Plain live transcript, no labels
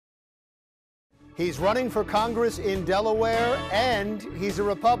He's running for Congress in Delaware, and he's a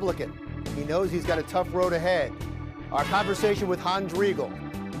Republican. He knows he's got a tough road ahead. Our conversation with Hans Reigle.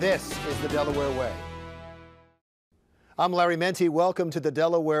 This is the Delaware Way. I'm Larry Menti. Welcome to the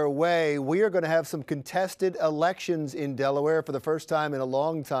Delaware Way. We are going to have some contested elections in Delaware for the first time in a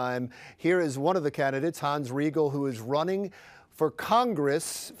long time. Here is one of the candidates, Hans Reigle, who is running for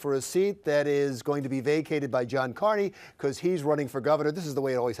Congress for a seat that is going to be vacated by John Carney because he's running for governor. This is the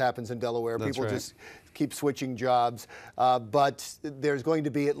way it always happens in Delaware. That's People right. just keep switching jobs. But there's going to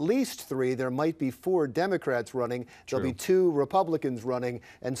be at least 3. There might be 4 Democrats running. There'll be 2 Republicans running.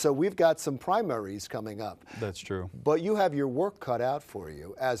 And so we've got some primaries coming up. That's true. But you have your work cut out for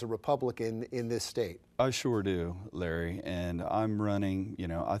you as a Republican in this state. I sure do, Larry. And I'm running,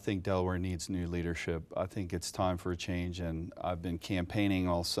 I think Delaware needs new leadership. I think it's time for a change. And I've been campaigning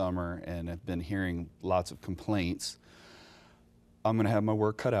all summer and have been hearing lots of complaints. I'm going to have my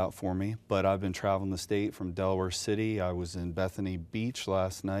work cut out for me, but I've been traveling the state from Delaware City. I was in Bethany Beach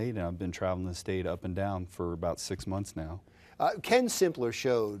last night, and I've been traveling the state up and down for about 6 months now. Ken Simpler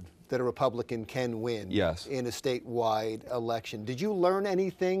showed that a Republican can win Yes. in a statewide election. Did you learn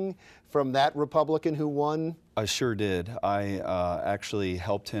anything from that Republican who won? I sure did. I actually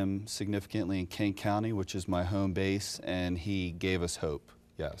helped him significantly in Kent County, which is my home base, and he gave us hope,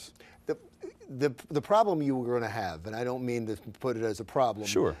 yes. The problem you were going to have, and I don't mean to put it as a problem,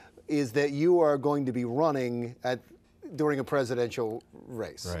 Sure. is that you are going to be running during a presidential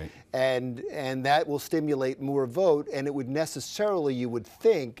race. Right. And that will stimulate more vote, and it would necessarily, you would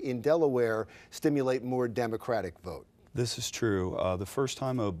think, in Delaware, stimulate more Democratic vote. This is true. The first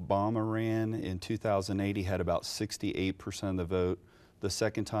time Obama ran in 2008, he had about 68% of the vote. The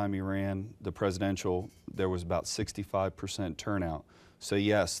second time he ran, the presidential, there was about 65% turnout. So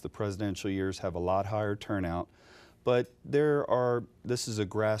yes, the presidential years have a lot higher turnout, but this is a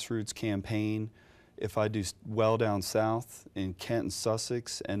grassroots campaign. If I do well down south in Kent and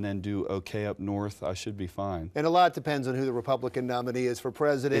Sussex and then do okay up north, I should be fine. And a lot depends on who the Republican nominee is for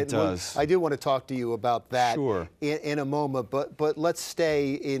president. It does. I do want to talk to you about that Sure. in a moment, but let's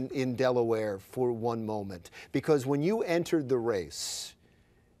stay in Delaware for one moment. Because when you entered the race,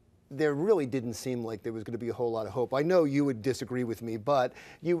 there really didn't seem like there was going to be a whole lot of hope. I know you would disagree with me, but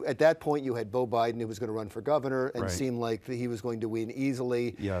at that point you had Beau Biden who was going to run for governor and Right. seemed like he was going to win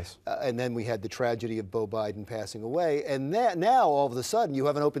easily. Yes. And then we had the tragedy of Beau Biden passing away. And now all of a sudden you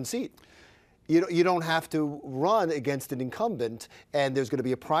have an open seat. You don't have to run against an incumbent, and there's going to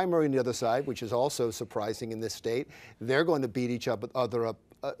be a primary on the other side, which is also surprising in this state. They're going to beat each other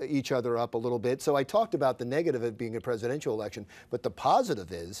up a little bit. So I talked about the negative of it being a presidential election, but the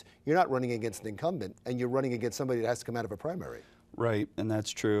positive is you're not running against an incumbent, and you're running against somebody that has to come out of a primary. Right, and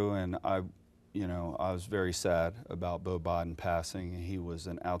that's true. And I was very sad about Beau Biden passing. He was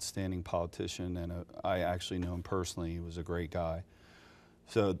an outstanding politician, and I actually know him personally. He was a great guy.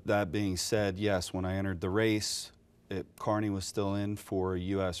 So that being said, yes, when I entered the race, Carney was still in for a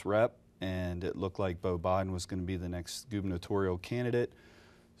U.S. rep, and it looked like Beau Biden was going to be the next gubernatorial candidate.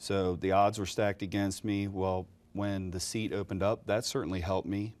 So the odds were stacked against me. Well, when the seat opened up, that certainly helped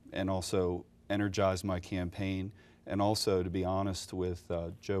me and also energized my campaign. And also, to be honest, with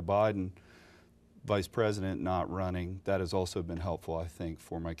Joe Biden, Vice President, not running, that has also been helpful, I think,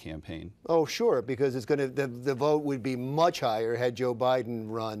 for my campaign. Oh, sure, because the vote would be much higher had Joe Biden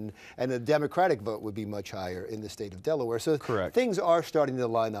run, and the Democratic vote would be much higher in the state of Delaware. So Correct. Things are starting to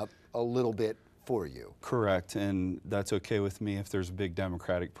line up a little bit for you. Correct, and that's okay with me if there's a big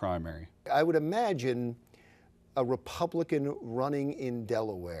Democratic primary. I would imagine a Republican running in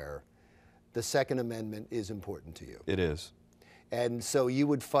Delaware, the Second Amendment is important to you. It is. And so you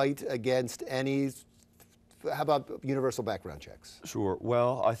would fight against how about universal background checks? Sure.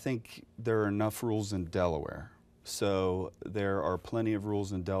 Well, I think there are enough rules in Delaware. So there are plenty of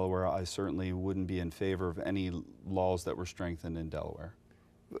rules in Delaware. I certainly wouldn't be in favor of any laws that were strengthened in Delaware.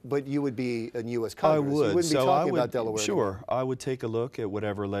 But you would be in U.S. Congress. I would. You wouldn't be talking about Delaware. Sure. I would take a look at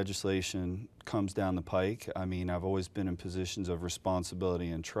whatever legislation comes down the pike. I mean, I've always been in positions of responsibility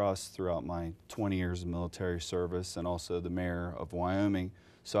and trust throughout my 20 years of military service and also the mayor of Wyoming.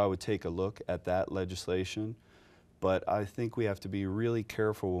 So I would take a look at that legislation. But I think we have to be really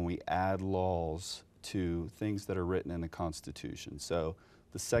careful when we add laws to things that are written in the Constitution. So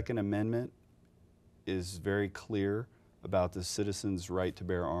the Second Amendment is very clear about the citizens' right to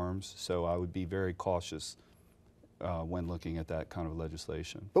bear arms, so I would be very cautious when looking at that kind of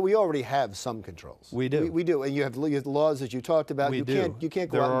legislation. But we already have some controls. We do. We do, and you have laws that you talked about. You can't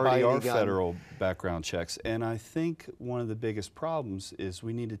go out and buy any gun. There already are federal background checks, and I think one of the biggest problems is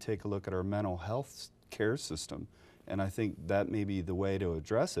we need to take a look at our mental health care system, and I think that may be the way to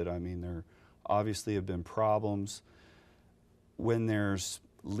address it. I mean, there obviously have been problems. When there's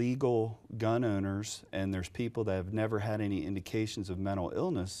legal gun owners and there's people that have never had any indications of mental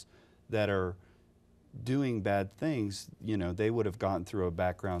illness that are doing bad things, you know, they would have gotten through a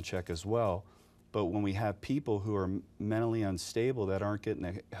background check as well. But when we have people who are mentally unstable that aren't getting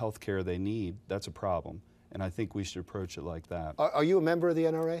the health care they need, that's a problem. And I think we should approach it like that. Are you a member of the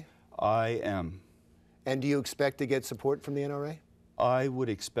NRA? I am. And do you expect to get support from the NRA? I would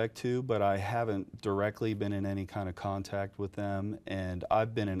expect to, but I haven't directly been in any kind of contact with them. And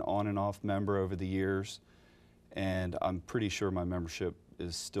I've been an on and off member over the years, and I'm pretty sure my membership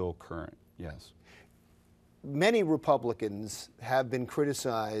is still current, yes. Many Republicans have been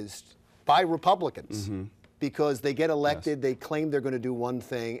criticized by Republicans because they get elected, they claim they're going to do one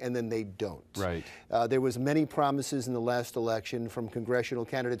thing, and then they don't. Right. There was many promises in the last election from congressional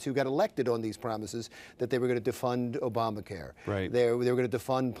candidates who got elected on these promises that they were going to defund Obamacare. Right. They were going to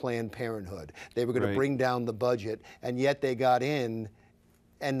defund Planned Parenthood. They were going to bring down the budget, and yet they got in,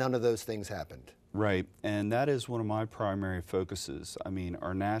 and none of those things happened. Right, and that is one of my primary focuses. I mean,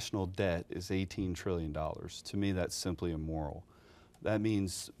 our national debt is $18 trillion. To me, that's simply immoral. That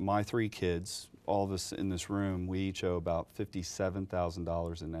means my 3 kids, all of us in this room, we each owe about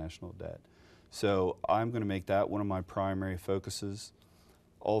 $57,000 in national debt. So I'm going to make that one of my primary focuses.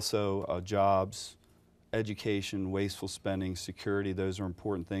 Also, jobs, education, wasteful spending, security, those are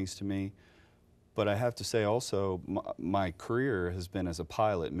important things to me. But I have to say also, my career has been as a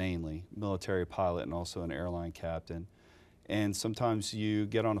pilot mainly, military pilot and also an airline captain. And sometimes you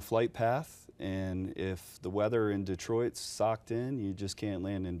get on a flight path, and if the weather in Detroit's socked in, you just can't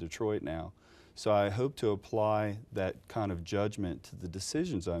land in Detroit now. So I hope to apply that kind of judgment to the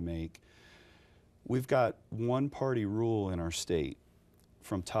decisions I make. We've got one-party rule in our state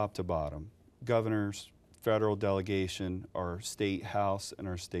from top to bottom. Governors, federal delegation, our state house, and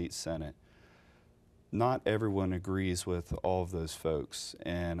our state senate. Not everyone agrees with all of those folks,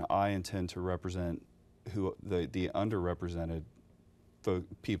 and I intend to represent the underrepresented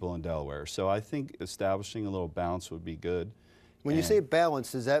people in Delaware. So I think establishing a little balance would be good. When you say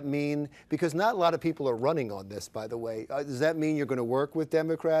balance, does that mean, because not a lot of people are running on this, by the way, does that mean you're going to work with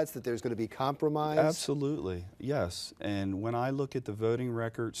Democrats, that there's going to be compromise? Absolutely, yes. And when I look at the voting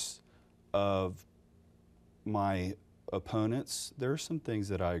records of my opponents, there are some things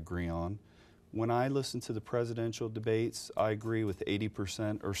that I agree on. When I listen to the presidential debates, I agree with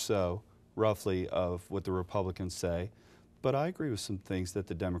 80% or so, roughly, of what the Republicans say. But I agree with some things that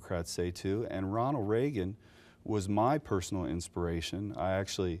the Democrats say too. And Ronald Reagan was my personal inspiration. I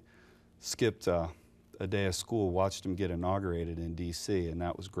actually skipped a day of school, watched him get inaugurated in D.C., and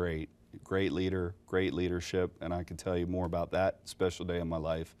that was great. Great leader, great leadership, and I can tell you more about that special day in my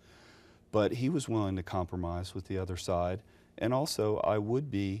life. But he was willing to compromise with the other side. And also, I would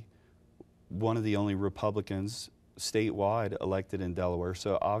be one of the only Republicans statewide elected in Delaware,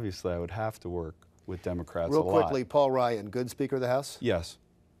 so obviously I would have to work with Democrats a lot. Real quickly, Paul Ryan, good Speaker of the House? Yes.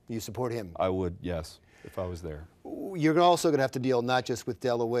 You support him? I would, yes, if I was there. You're also going to have to deal not just with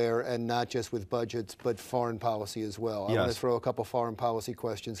Delaware and not just with budgets, but foreign policy as well. Yes. I want to throw a couple foreign policy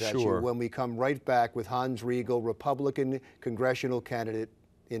questions at you Sure. when we come right back with Hans Reigle, Republican congressional candidate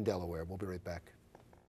in Delaware. We'll be right back.